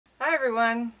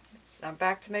everyone, I'm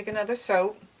back to make another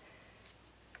soap.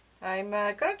 I'm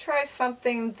going to try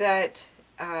something that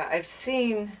I've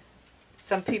seen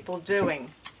some people doing.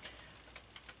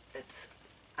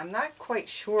 I'm not quite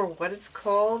sure what it's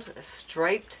called. A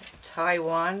striped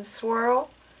Taiwan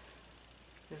swirl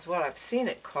is what I've seen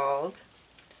it called.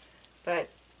 But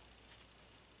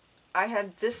I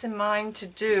had this in mind to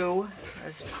do. I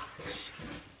was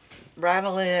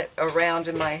rattling it around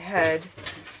in my head.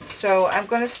 So I'm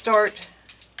going to start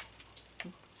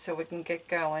so we can get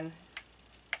going.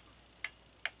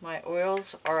 My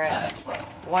oils are at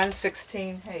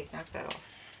 116. Hey, knock that off.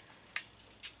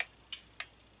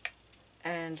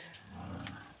 And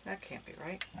that can't be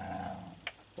right.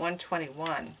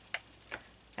 121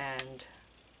 and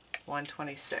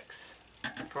 126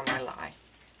 for my lye.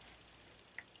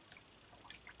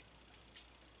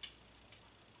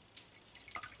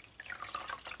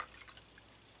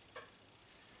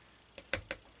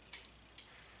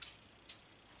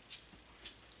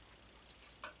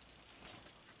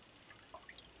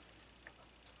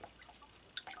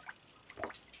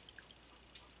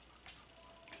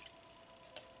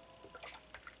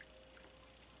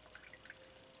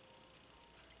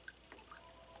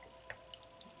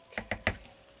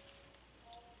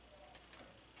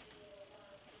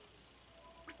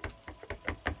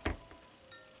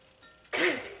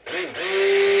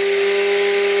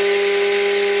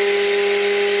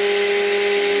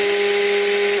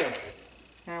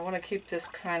 Keep this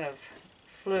kind of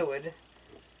fluid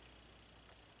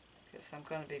because I'm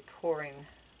going to be pouring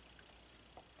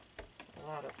a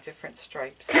lot of different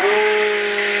stripes.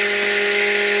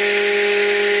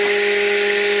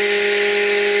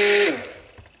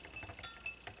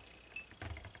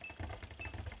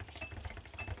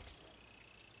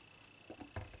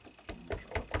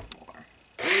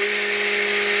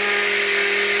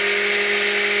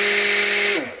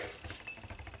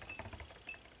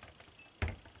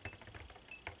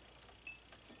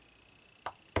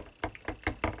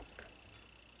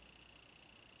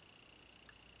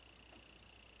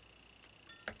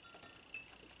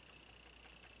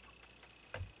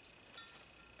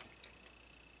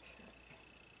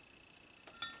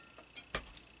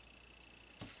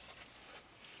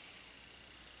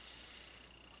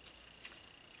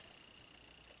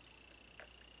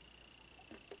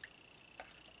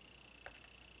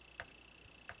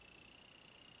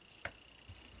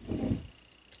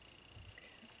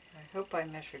 I hope I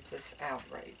measured this out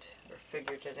right, or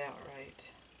figured it out right.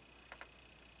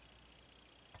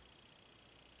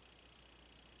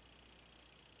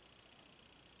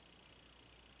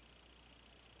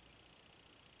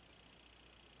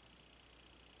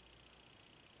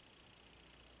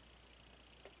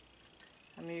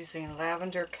 I'm using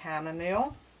Lavender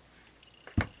Chamomile.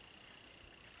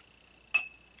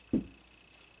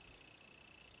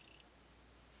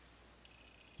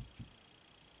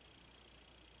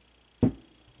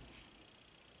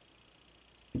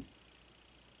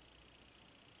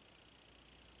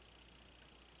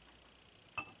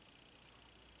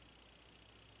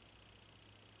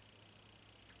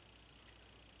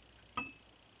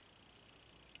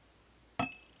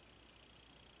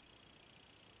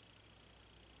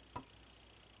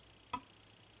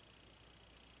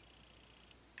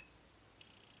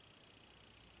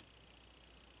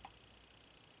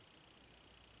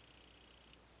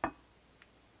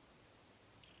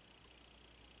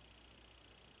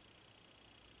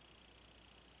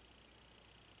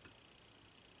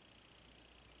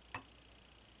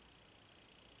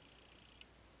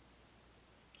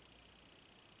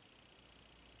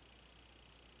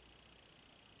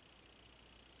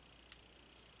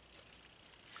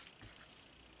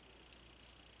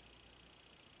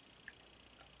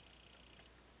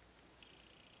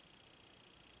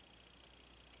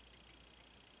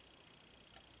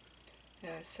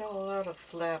 Yeah, I sell a lot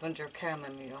of Lavender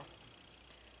Chamomile.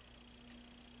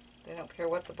 They don't care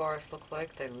what the bars look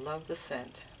like, they love the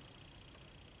scent.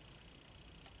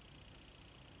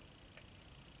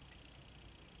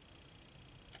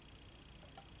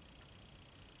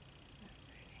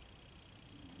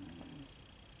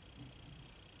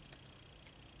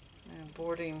 I'm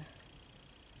boarding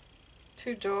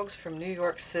 2 dogs from New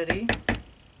York City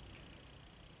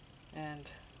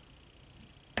and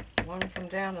 1 from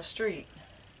down the street.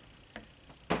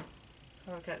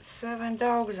 So I've got 7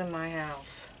 dogs in my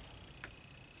house.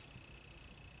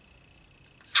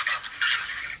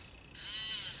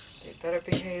 They better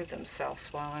behave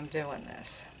themselves while I'm doing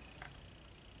this.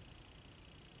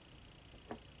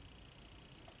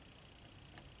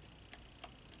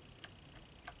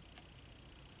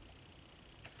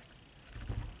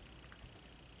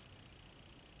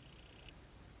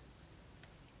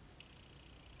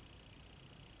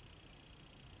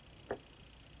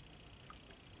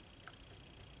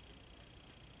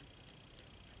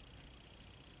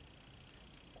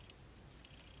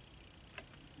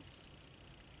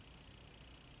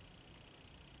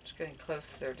 It's getting close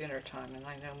to their dinner time, and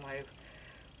I know my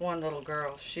one little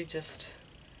girl, she just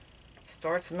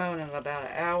starts moaning about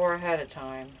an hour ahead of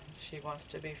time. She wants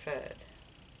to be fed.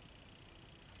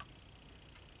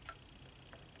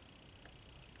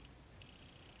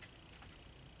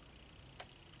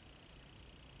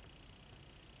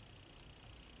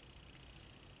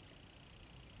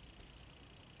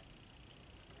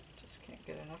 Just can't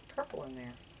get enough purple in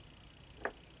there.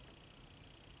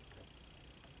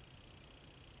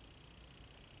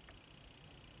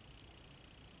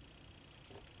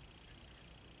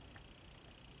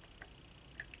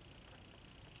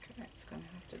 Okay, it's going to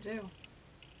have to do.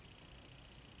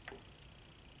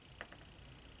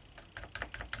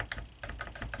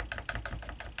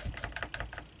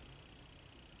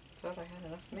 Thought I had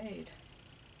enough made.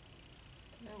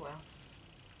 Oh well.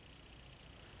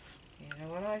 You know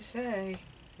what I say,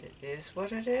 it is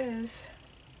what it is.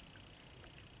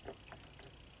 I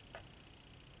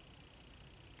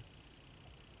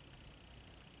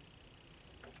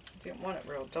didn't want it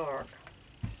real dark,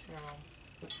 so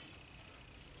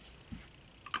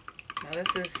now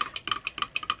this is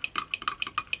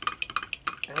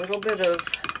a little bit of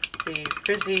the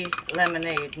frizzy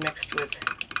lemonade mixed with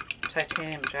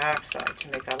titanium dioxide to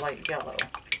make a light yellow.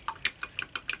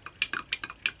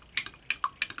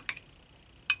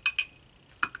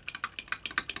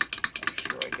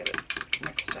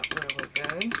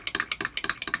 Good.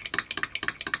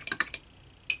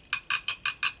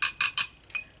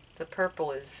 The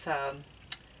purple is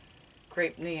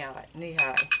grape knee-high.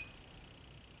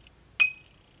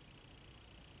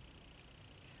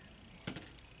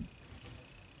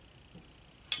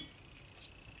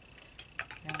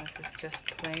 And this is just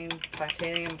plain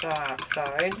titanium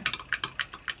dioxide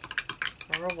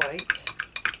or a white.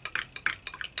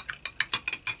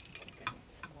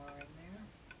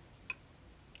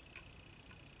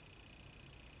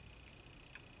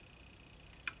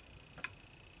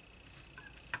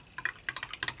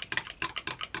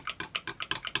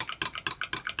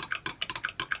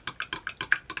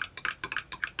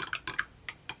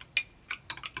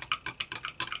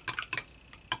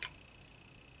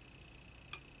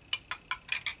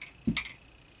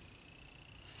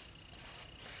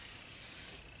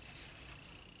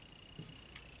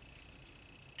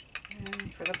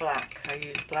 For the black, I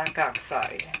use black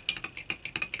oxide.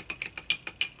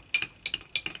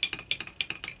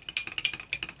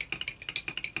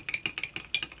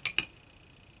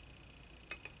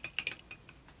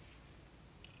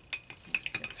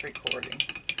 It's recording.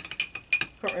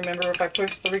 Can't remember if I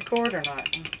pushed the record or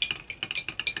not.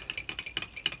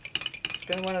 It's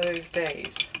been one of those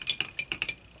days.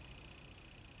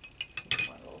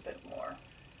 Want a little bit more.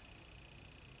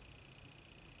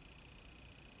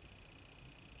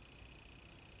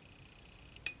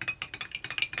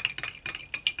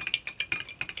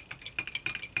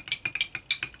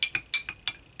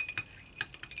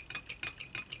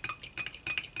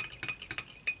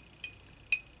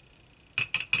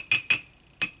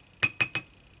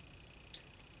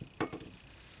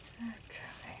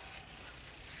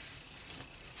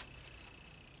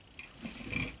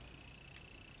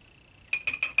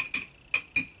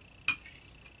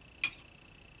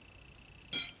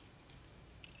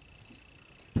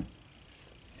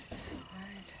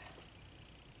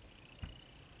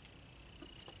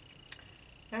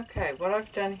 Okay, what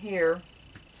I've done here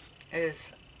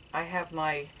is I have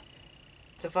my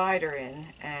divider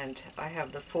in, and I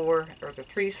have the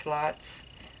 3 slots,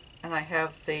 and I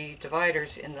have the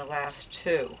dividers in the last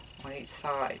 2 on each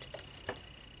side.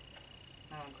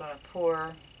 Now I'm going to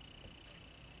pour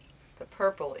the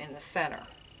purple in the center.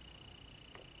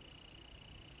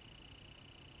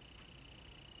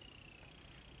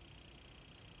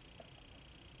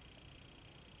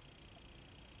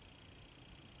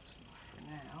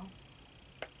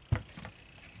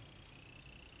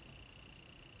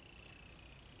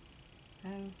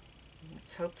 And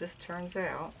let's hope this turns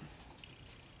out.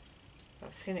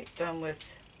 I've seen it done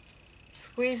with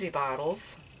squeezy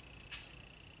bottles,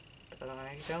 but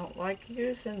I don't like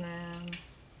using them.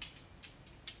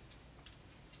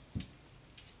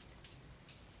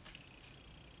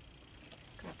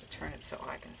 I have to turn it so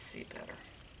I can see better.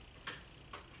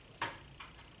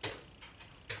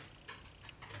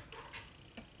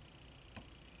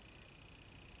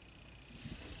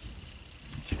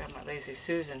 Should have my Lazy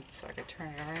Susan so I could turn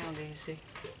it around easy.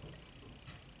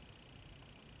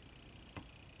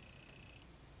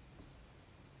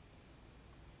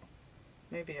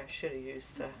 Maybe I should have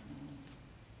used the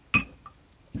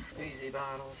squeezy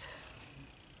bottles.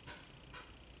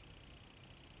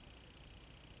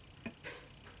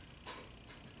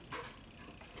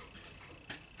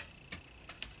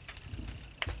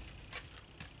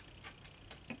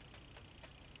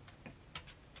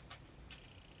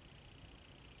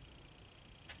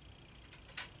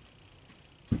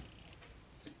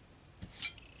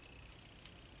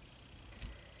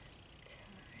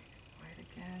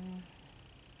 Again.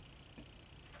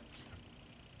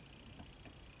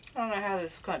 I don't know how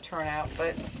this is going to turn out,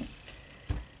 but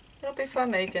it'll be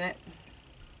fun making it.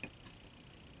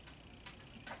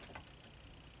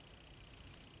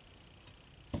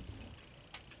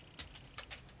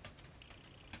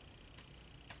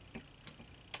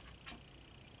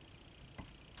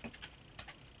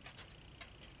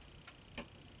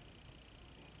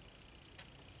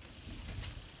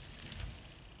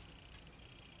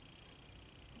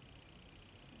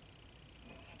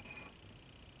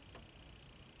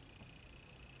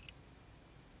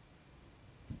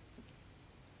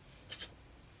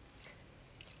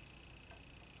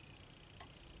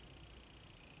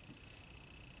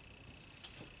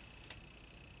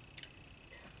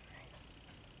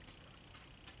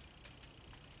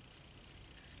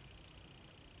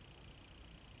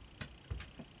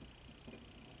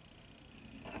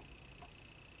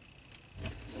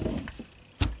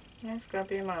 It's going to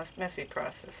be a messy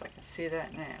process. I can see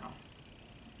that now.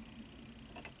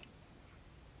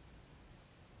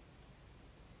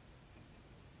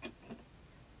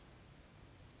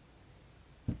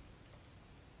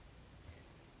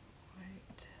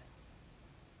 White.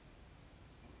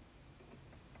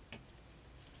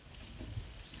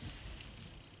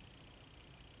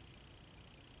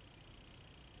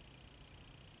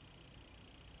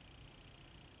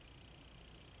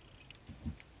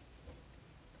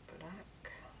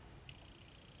 Black.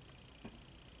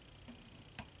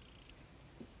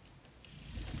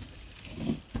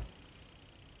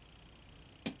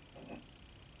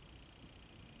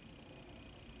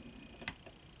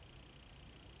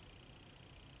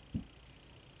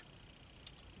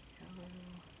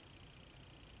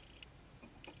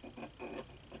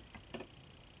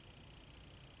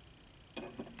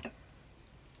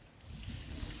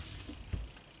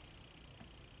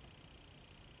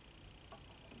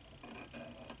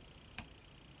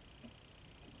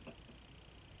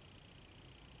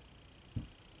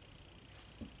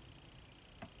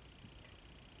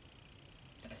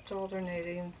 Just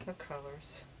alternating the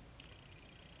colors.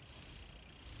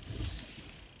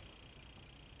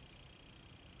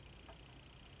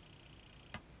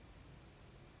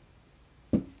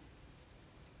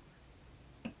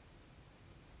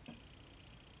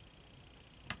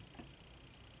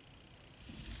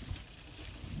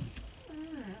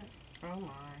 Oh my.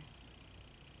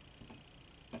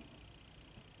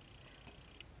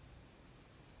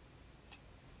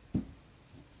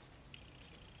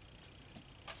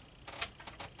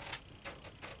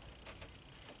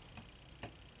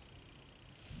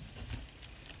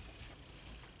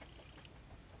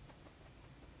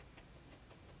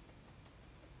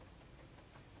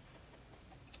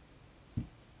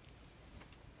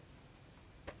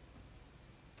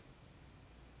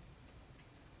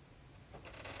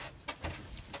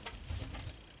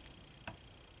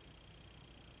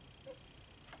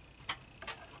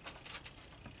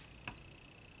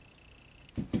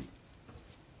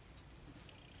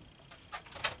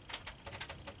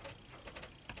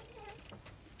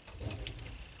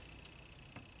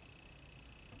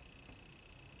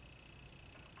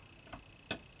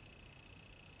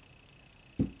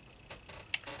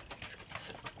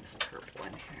 This purple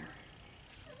in here.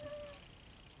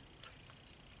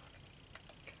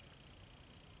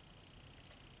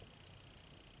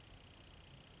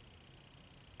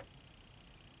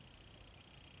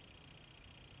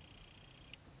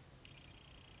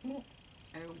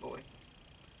 Oh boy.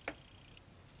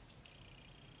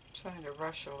 Trying to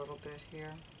rush a little bit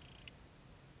here.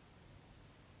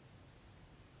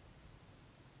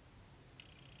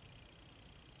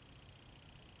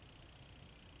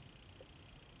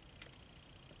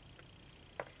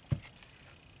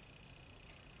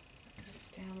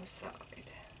 Down the side.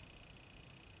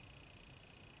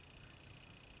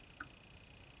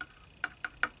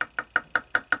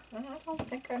 And I don't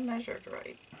think I measured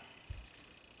right.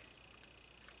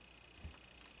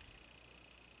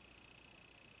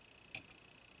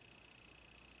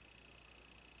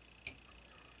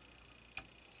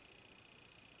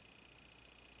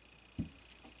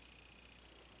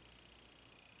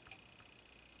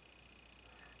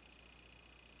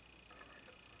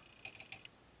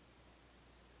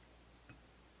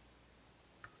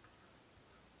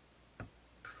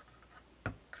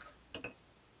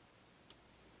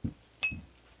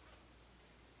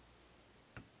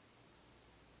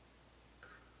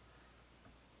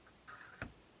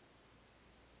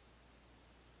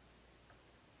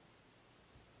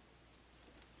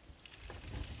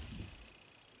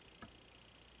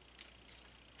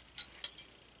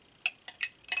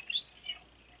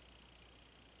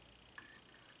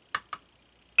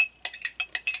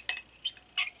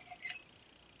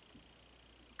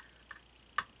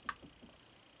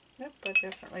 I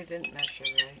definitely didn't measure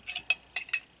right.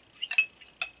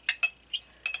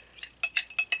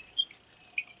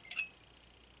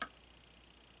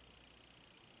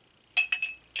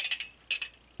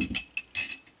 I'm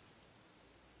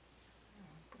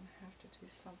going to have to do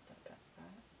something about that.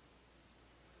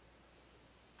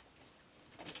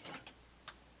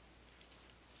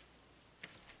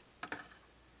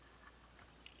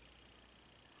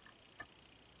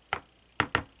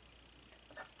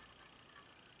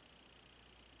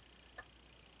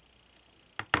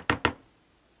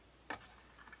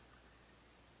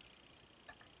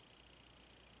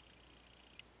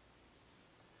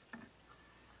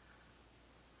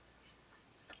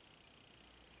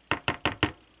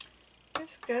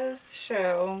 This goes to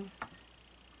show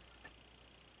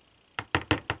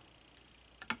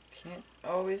can't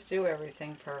always do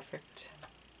everything perfect.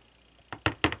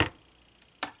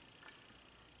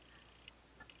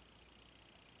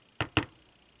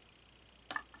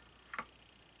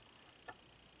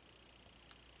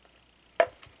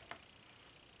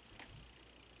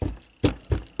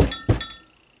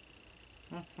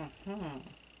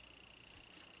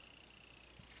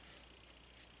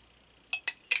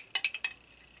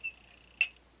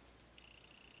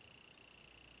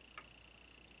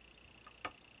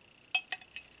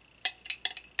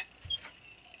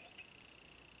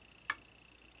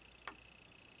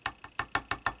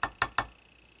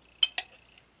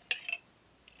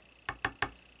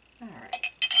 Alright,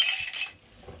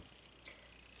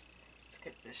 let's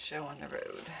get this show on the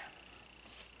road.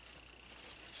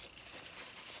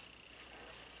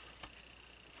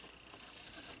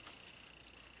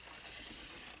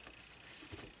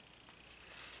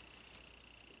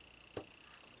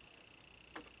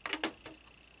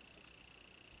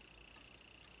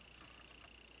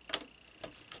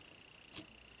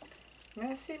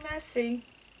 Messy, messy.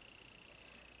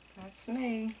 That's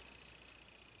me.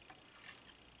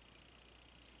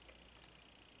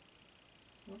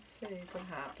 We'll see what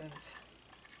happens.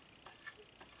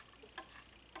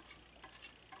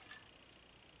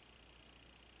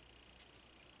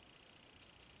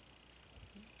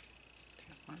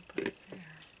 One put it there.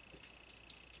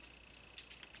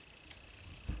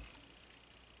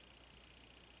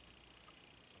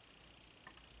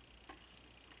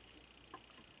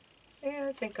 Yeah,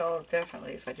 I think I'll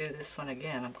definitely, if I do this one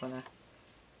again, I'm going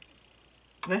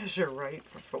to measure right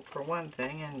for one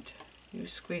thing and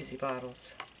use squeezy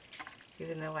bottles,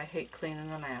 even though I hate cleaning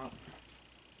them out.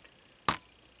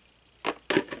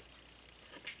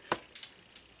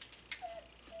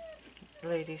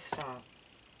 Lady, stop.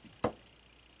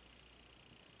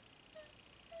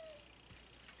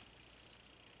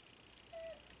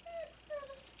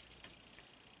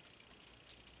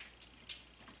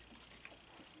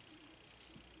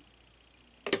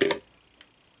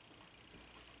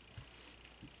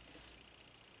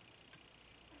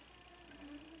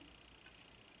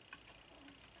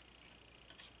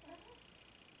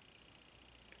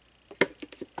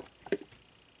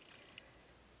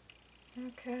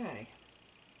 Okay.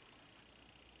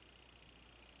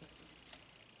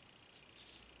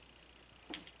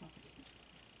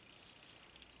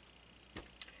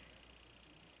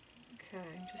 Okay,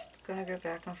 I'm just going to go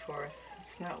back and forth.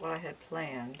 It's not what I had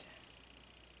planned.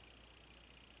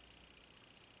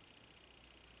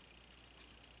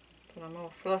 But I'm all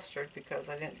flustered because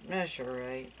I didn't measure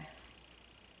right.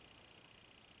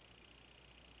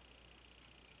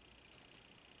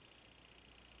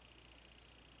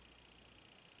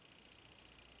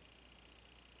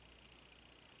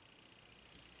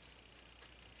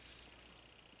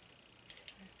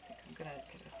 I think I'm going to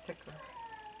get a thicker.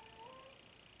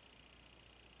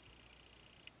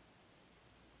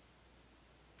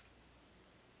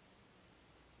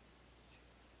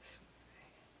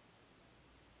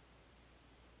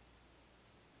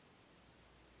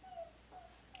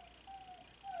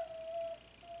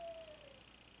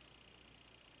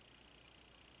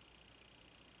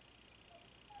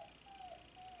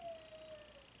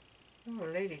 Oh,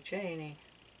 Lady Janie.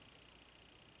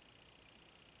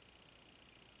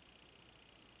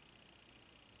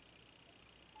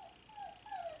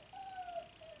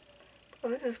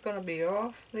 Well, this is going to be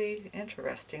awfully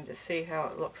interesting to see how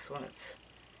it looks when it's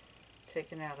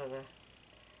taken out of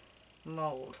the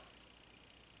mold.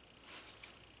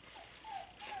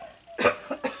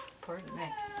 Pardon me.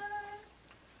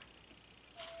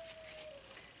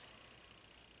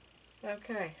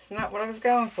 Okay, it's not what I was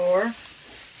going for,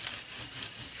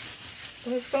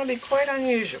 but it's going to be quite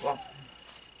unusual.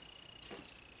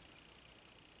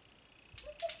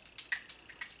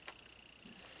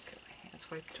 Let's get my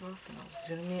hands wiped off and I'll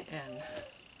zoom it in.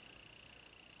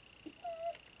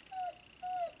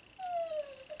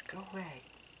 away.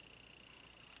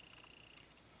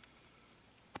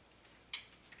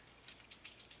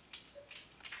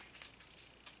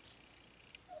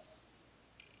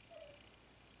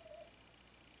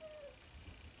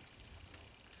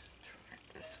 Let's try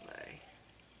it this way.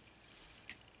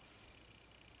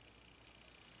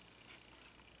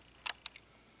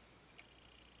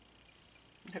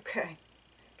 Okay,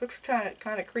 looks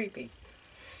kind of creepy.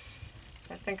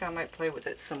 I think I might play with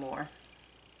it some more.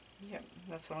 Yep,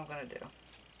 that's what I'm going to do.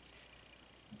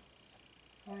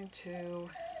 I'm going to...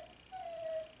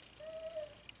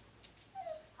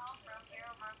 Call from Hero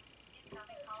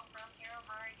Incoming call from Hero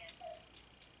Marigan.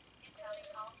 Incoming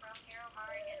call from Hero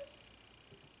Marigan.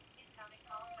 Incoming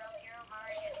call from Hero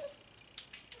Marigan.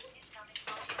 Incoming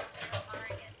call from Hero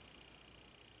Marigan.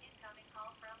 Incoming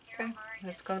call from Hero Okay, Marigan.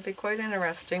 that's going to be quite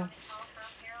interesting. Incoming call from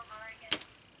Hero Marigan.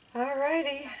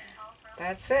 Alrighty, Call from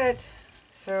that's it.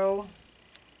 So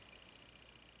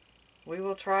we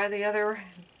will try the other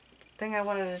thing I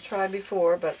wanted to try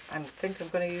before, but I think I'm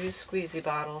going to use squeezy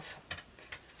bottles.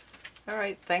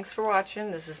 Alright, thanks for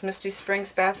watching. This is Misty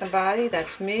Springs Bath and Body.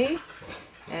 That's me.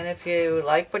 And if you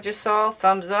like what you saw,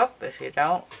 thumbs up. If you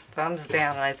don't, thumbs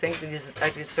down. And I think I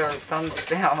deserve thumbs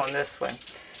down on this one.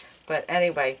 But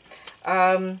anyway,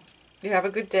 you have a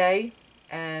good day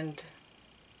and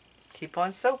keep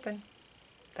on soaping.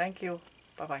 Thank you.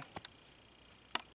 Bye-bye.